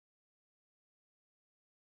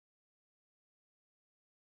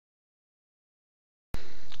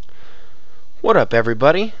What up,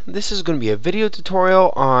 everybody? This is going to be a video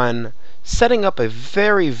tutorial on setting up a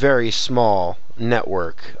very small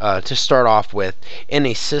network to start off with in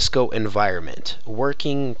a Cisco environment,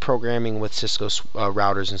 working programming with Cisco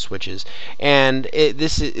routers and switches. And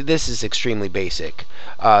this is extremely basic.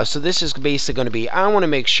 So this is basically going to be, I want to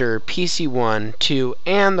make sure PC1, 2,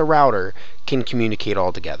 and the router can communicate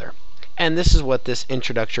all together. And this is what this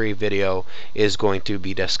introductory video is going to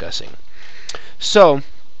be discussing. So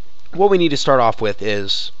what we need to start off with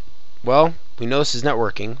is, well, we know this is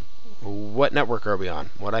networking. What network are we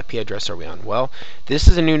on? What IP address are we on? Well, this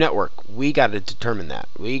is a new network. We got to determine that.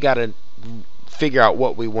 We got to figure out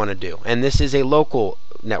what we want to do. And this is a local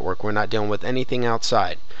network. We're not dealing with anything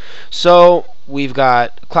outside. So we've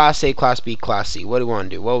got Class A, Class B, Class C. What do we want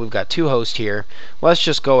to do? Well, we've got two hosts here. Let's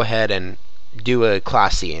just go ahead and do a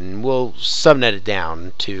Class C, and we'll subnet it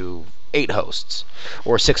down to 8 hosts,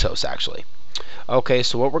 or 6 hosts actually. Okay,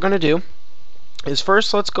 so what we're going to do is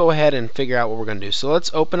first let's go ahead and figure out what we're going to do. So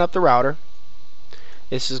let's open up the router.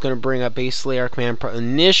 This is going to bring up basically our command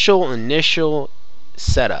initial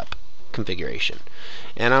setup configuration.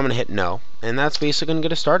 And I'm going to hit no, and that's basically going to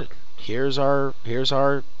get us started. Here's our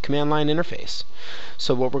command line interface.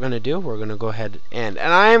 So what we're going to do, we're going to go ahead and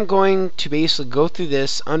I am going to basically go through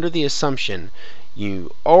this under the assumption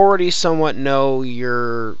you already somewhat know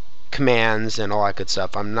your commands and all that good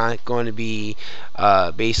stuff. I'm not going to be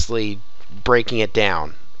basically breaking it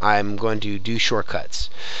down. I'm going to do shortcuts.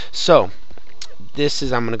 So this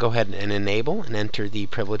is, I'm going to go ahead and enable and enter the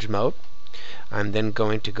privilege mode. I'm then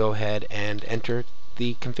going to go ahead and enter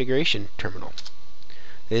the configuration terminal.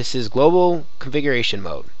 This is global configuration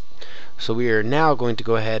mode. So we are now going to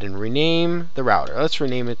go ahead and rename the router. Let's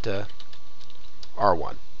rename it to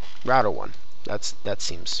R1, router 1. That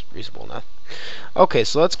seems reasonable enough. Okay,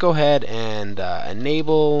 so let's go ahead and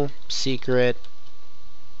enable secret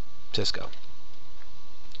Cisco.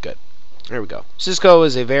 Good. There we go. Cisco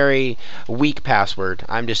is a very weak password.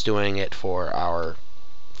 I'm just doing it for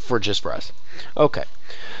just for us. Okay.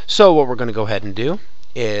 So what we're going to go ahead and do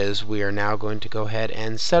is we are now going to go ahead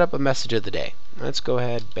and set up a message of the day. Let's go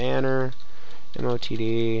ahead, banner,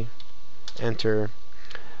 MOTD, enter.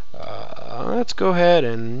 Let's go ahead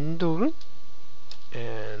and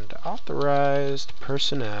authorized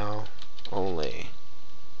personnel only.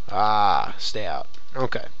 Stay out.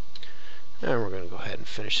 Okay. And we're going to go ahead and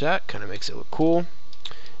finish that. Kind of makes it look cool.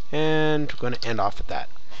 And we're going to end off with that.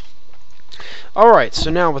 Alright,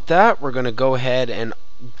 so now with that, we're going to go ahead and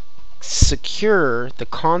secure the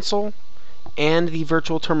console and the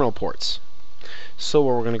virtual terminal ports. So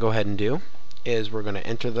what we're going to go ahead and do is we're going to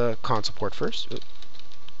enter the console port first.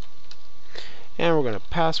 And we're going to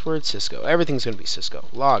password Cisco. Everything's going to be Cisco.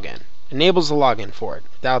 Login. Enables the login for it.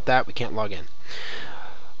 Without that, we can't log in.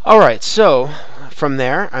 Alright, so from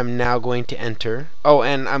there, I'm now going to enter. Oh,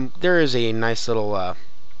 and there is a nice little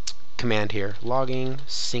command here. Logging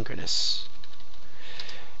synchronous.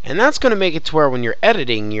 And that's going to make it to where when you're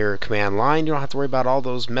editing your command line, you don't have to worry about all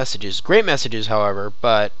those messages. Great messages, however,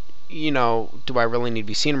 but you know, do I really need to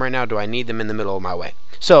be seeing them right now? Do I need them in the middle of my way?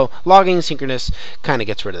 So logging synchronous kind of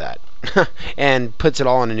gets rid of that and puts it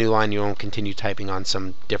all on a new line. You won't continue typing on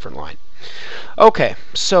some different line. Okay,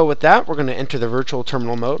 so with that, we're going to enter the virtual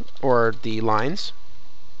terminal mode, or the lines,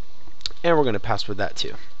 and we're going to password that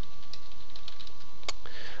too.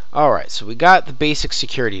 Alright, so we got the basic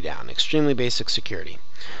security down, extremely basic security.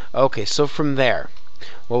 Okay, so from there,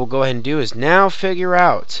 what we'll go ahead and do is now figure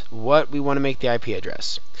out what we want to make the IP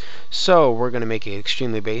address. So we're going to make it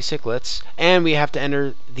extremely basic. And we have to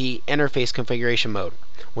enter the interface configuration mode,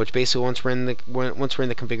 which basically once we're in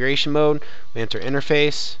the configuration mode, we enter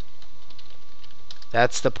interface.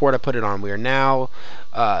 That's the port I put it on. We are now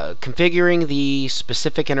configuring the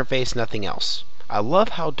specific interface, nothing else. I love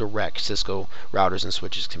how direct Cisco routers and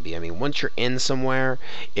switches can be. I mean, once you're in somewhere,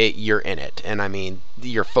 you're in it. And I mean,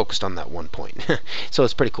 you're focused on that one point. So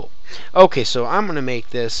it's pretty cool. Okay, so I'm going to make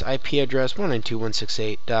this IP address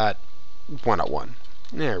 192.168.101.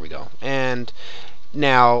 There we go. And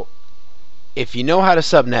now, if you know how to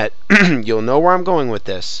subnet, you'll know where I'm going with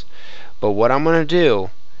this. But what I'm going to do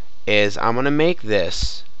is I'm going to make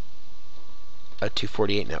this a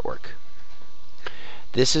 248 network.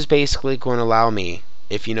 This is basically going to allow me,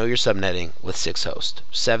 if you know your subnetting, with 6 hosts.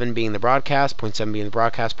 7 being the broadcast, 0.7 being the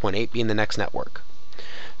broadcast, 0.8 being the next network.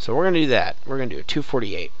 So we're going to do that. We're going to do a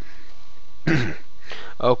 248.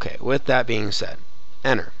 Okay, with that being said,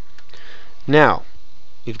 enter. Now,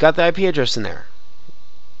 we've got the IP address in there.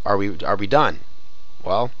 Are we done?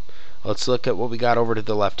 Well, let's look at what we got over to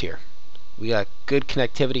the left here. We got good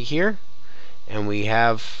connectivity here, and we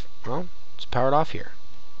have, well, it's powered off here.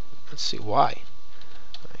 Let's see why.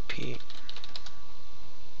 IP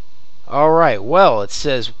Alright, well, it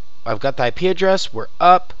says I've got the IP address, we're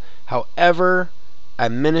up, however,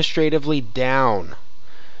 administratively down.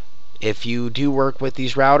 If you do work with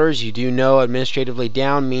these routers, you do know administratively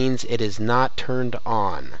down means it is not turned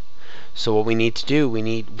on. So what we need to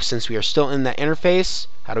do, since we are still in that interface,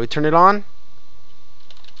 how do we turn it on?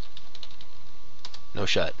 No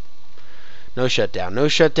shut. No shutdown. No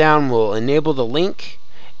shutdown will enable the link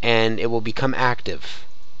and it will become active.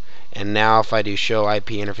 And now if I do show IP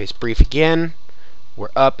interface brief again, we're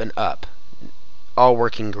up and up. All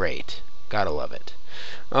working great. Gotta love it.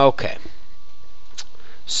 Okay.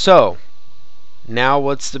 So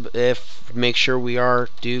now make sure we are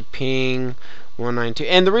do ping 192.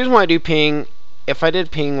 And the reason why I do ping, if I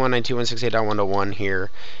did ping 192.168.1.1 here,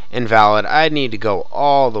 invalid, I'd need to go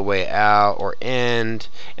all the way out or end,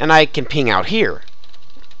 and I can ping out here.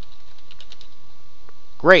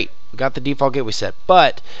 Great, we got the default gateway set,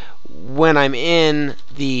 but when I'm in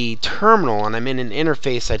the terminal and I'm in an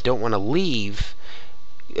interface I don't want to leave,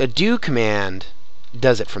 a do command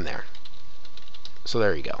does it from there. So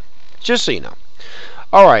there you go. Just so you know.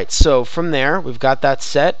 Alright, so from there, we've got that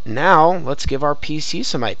set. Now, let's give our PC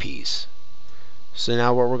some IPs. So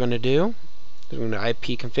now what we're going to do, we're going to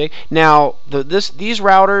IP config. Now, these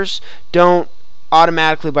routers don't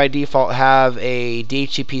automatically by default have a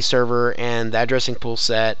DHCP server and the addressing pool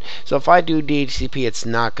set. So if I do DHCP, it's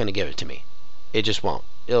not going to give it to me. It just won't.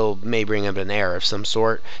 May bring up an error of some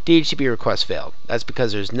sort. DHCP request failed. That's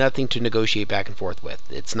because there's nothing to negotiate back and forth with.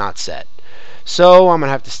 It's not set. So I'm going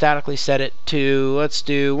to have to statically set it to, let's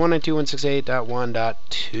do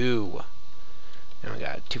 192.168.1.2. And we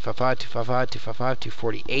got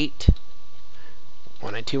 255.255.255.248.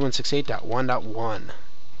 192.168.1.1.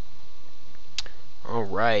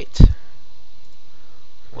 Alright.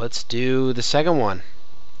 Let's do the second one.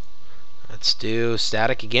 Let's do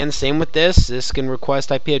static again. Same with this. This can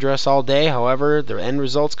request IP address all day. However, the end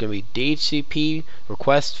result's going to be DHCP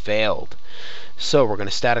request failed. So we're going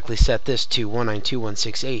to statically set this to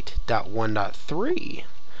 192.168.1.3.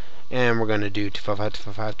 And we're going to do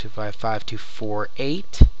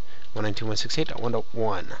 255.255.255.248.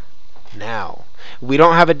 192.168.1.1. Now, we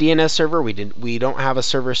don't have a DNS server. We don't have a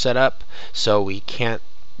server set up, so we can't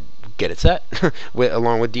get it set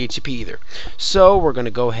along with DHCP either. So we're going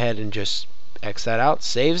to go ahead and just X that out,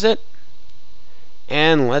 saves it,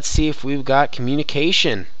 and let's see if we've got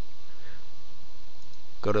communication.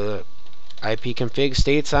 Go to the IP config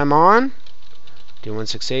states I'm on, do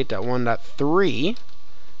 168.1.3,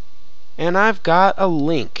 and I've got a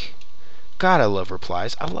link. God, I love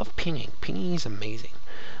replies. I love pinging. Pinging is amazing.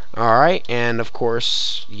 Alright, and of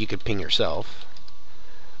course, you could ping yourself.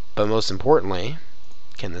 But most importantly,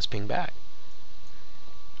 can this ping back?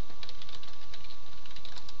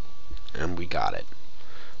 And we got it.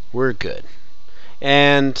 We're good.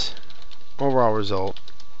 And overall result,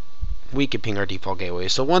 we could ping our default gateway.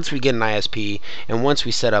 So once we get an ISP and once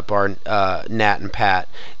we set up our NAT and PAT,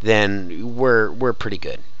 then we're pretty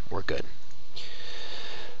good. We're good.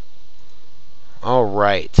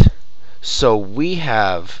 Alright. So we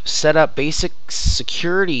have set up basic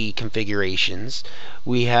security configurations.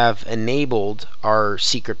 We have enabled our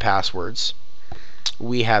secret passwords.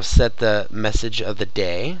 We have set the message of the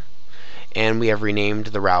day. And we have renamed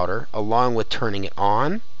the router along with turning it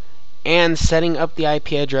on and setting up the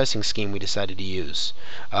IP addressing scheme we decided to use.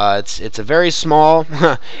 It's a very small.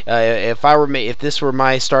 If this were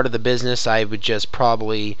my start of the business, I would just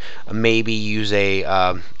probably maybe use a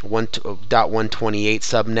 1.128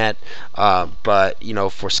 subnet, but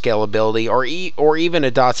for scalability, or even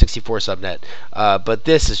a .64 subnet. But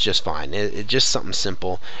this is just fine. It's just something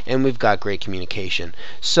simple, and we've got great communication.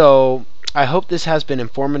 So I hope this has been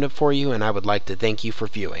informative for you, and I would like to thank you for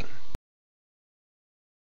viewing.